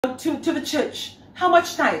to the church. How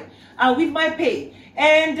much tithe? With my pay.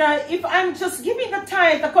 And if I'm just giving the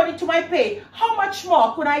tithe according to my pay, how much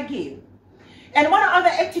more could I give? And what are other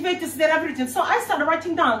activators that I've written? So I started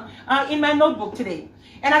writing down in my notebook today.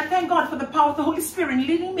 And I thank God for the power of the Holy Spirit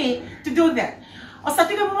leading me to do that.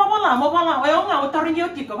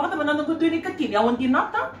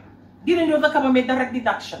 Didn't know the government direct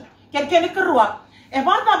deduction. Can activator.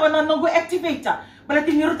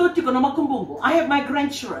 I have my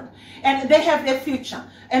grandchildren and they have their future.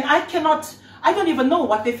 And I don't even know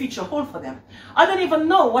what their future holds for them. I don't even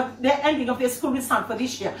know what the ending of their school result for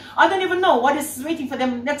this year. I don't even know what is waiting for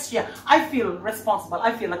them next year. I feel responsible.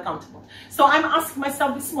 I feel accountable. So I'm asking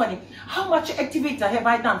myself this morning, how much activator have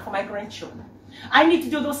I done for my grandchildren? I need to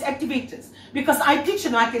do those activators because I teach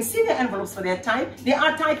them. I can see the envelopes for their time. They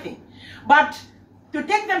are typing. But to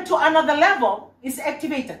take them to another level is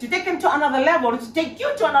activator. To take them to another level, to take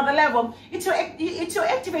you to another level, it's your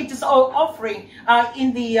activators offering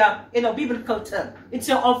in the biblical term. It's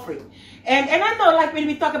your offering. And I know, like when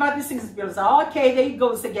we talk about these things, people say, okay, there it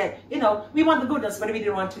goes again. We want the goodness, but we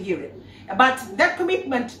don't want to hear it. But that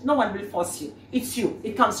commitment, no one will force you. It's you.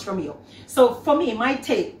 It comes from you. So for me, my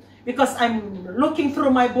take, because I'm looking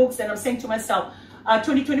through my books and I'm saying to myself,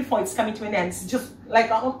 2024 is coming to an end. It's just like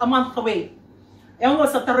a month away.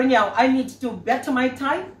 I need to better my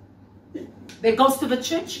time that goes to the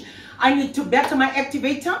church. I need to better my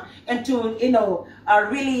activator and to,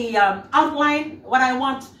 really outline what I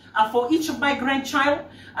want for each of my grandchild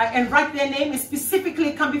and write their name and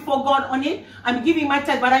specifically come before God on it. I'm giving my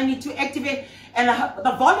time, but I need to activate. And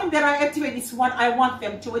the volume that I activate is what I want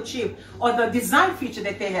them to achieve, or the design feature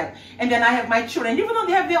that they have. And then I have my children, even though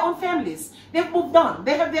they have their own families, they've moved on,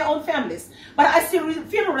 they have their own families, but I still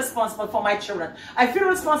feel responsible for my children. I feel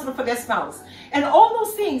responsible for their spouse. And all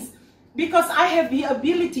those things, because I have the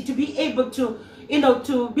ability to be able to,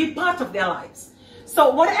 to be part of their lives.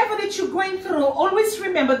 So whatever that you're going through, always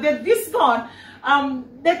remember that this God,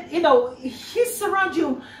 He surrounds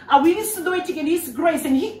you with His anointing and His grace,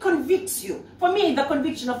 and He convicts you. For me, the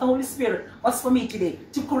conviction of the Holy Spirit was for me today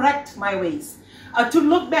to correct my ways, to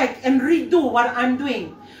look back and redo what I'm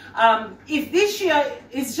doing. If this year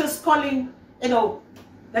is just calling, the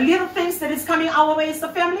little things that is coming our way as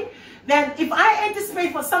a family, then if I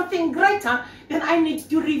anticipate for something greater, then I need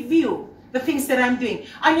to review the things that I'm doing.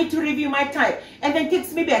 I need to review my type. And then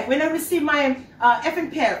takes me back. When I received my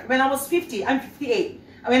FNPF, when I was 50, I'm 58.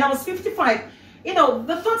 When I was 55, the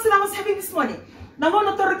thoughts that I was having this morning.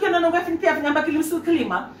 Nangono toroke na ng FNPF ng bakilimsul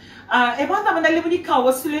kalima. Bata man nalibuni ka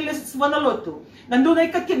wasulilis wanaloto.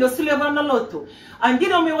 Nandunay kakino sulia wanaloto. Hindi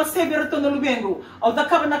na may wasebero to nolubengo. O da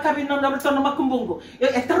kaba na kabi na naruto na makumbungo.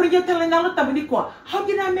 Etaruya talanalo tabuni ko. How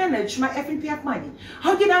did I manage my FNPF money?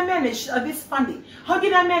 How did I manage this funding? How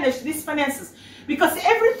did I manage these finances? Because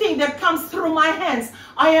everything that comes through my hands,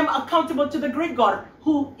 I am accountable to the great God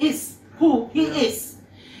who is who He is.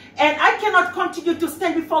 And I cannot continue to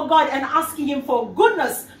stand before God and asking Him for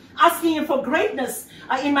goodness, asking Him for greatness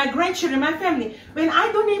in my grandchildren, my family, when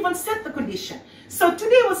I don't even set the condition. So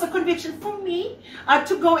today was a conviction for me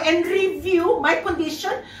to go and review my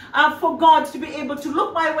condition for God to be able to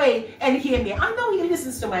look my way and hear me. I know He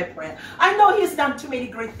listens to my prayer. I know He has done too many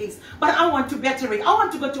great things, but I want to better it. I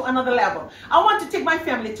want to go to another level. I want to take my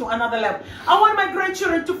family to another level. I want my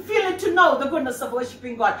grandchildren to feel and to know the goodness of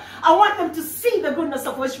worshiping God. I want them to see the goodness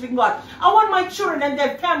of worshiping God. I want my children and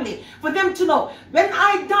their family, for them to know when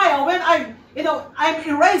I die or when I'm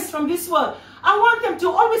erased from this world, I want them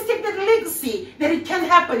to always take that legacy that it can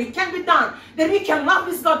happen, it can be done, that we can love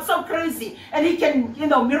this God so crazy, and He can,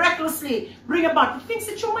 miraculously bring about the things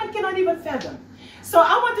that your mind cannot even fathom. So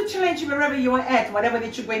I want to challenge you wherever you are at, whatever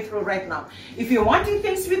that you're going through right now. If you're wanting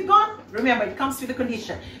things with God, remember, it comes with a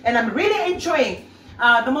condition. And I'm really enjoying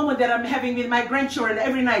the moment that I'm having with my grandchildren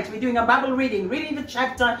every night. We're doing a Bible reading the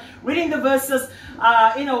chapter, reading the verses,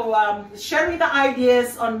 sharing the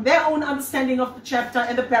ideas on their own understanding of the chapter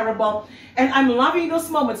and the parable. And I'm loving those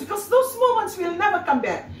moments because those moments will never come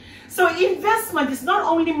back. So investment is not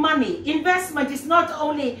only money. Investment is not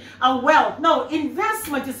only wealth. No,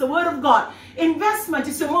 investment is the Word of God. Investment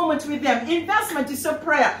is your moment with them. Investment is your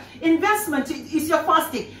prayer. Investment is your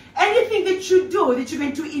fasting. Anything that you do, that you're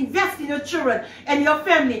going to invest in your children and your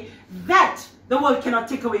family, that the world cannot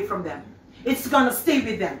take away from them. It's going to stay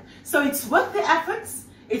with them. So it's worth the efforts.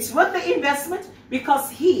 It's worth the investment because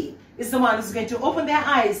He is the one who's going to open their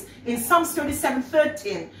eyes in Psalms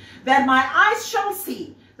 27:13, that my eyes shall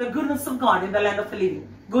see the goodness of God in the land of the living.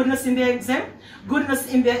 Goodness in their exam, goodness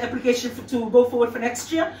in their application to go forward for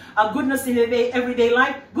next year, goodness in their everyday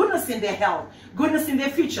life, goodness in their health, goodness in their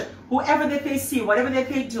future. Whoever that they see, whatever that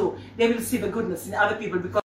they do, they will see the goodness in other people because